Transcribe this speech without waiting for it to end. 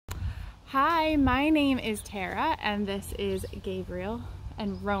Hi, my name is Tara and this is Gabriel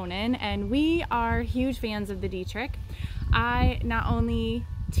and Ronan, and we are huge fans of the Dietrich. I not only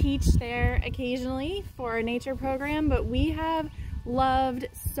teach there occasionally for a nature program, but we have loved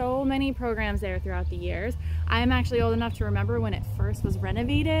so many programs there throughout the years. I'm actually old enough to remember when it first was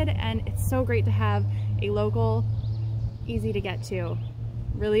renovated, and it's so great to have a local, easy to get to,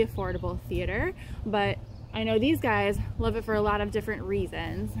 really affordable theater. But I know these guys love it for a lot of different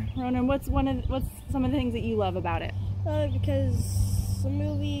reasons. Ronan, what's some of the things that you love about it? Because the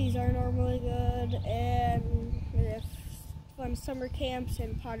movies are normally good, and we have fun summer camps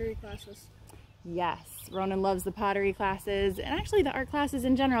and pottery classes. Yes, Ronan loves the pottery classes and actually the art classes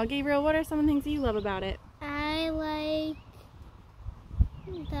in general. Gabriel, what are some of the things that you love about it? I like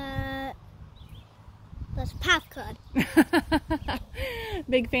the popcorn.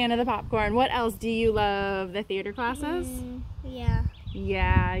 Big fan of the popcorn. What else do you love? The theater classes? Yeah.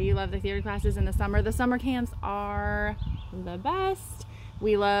 Yeah, you love the theater classes in the summer. The summer camps are the best.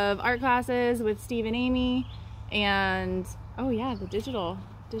 We love art classes with Steve and Amy, and oh yeah, the digital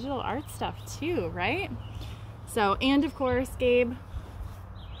art stuff too, right? So, and of course, Gabe,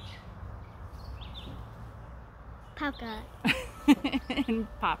 Popcorn. and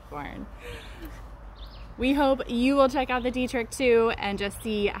popcorn. We hope you will check out the Dietrich too and just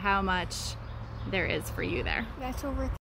see how much there is for you there. That's over.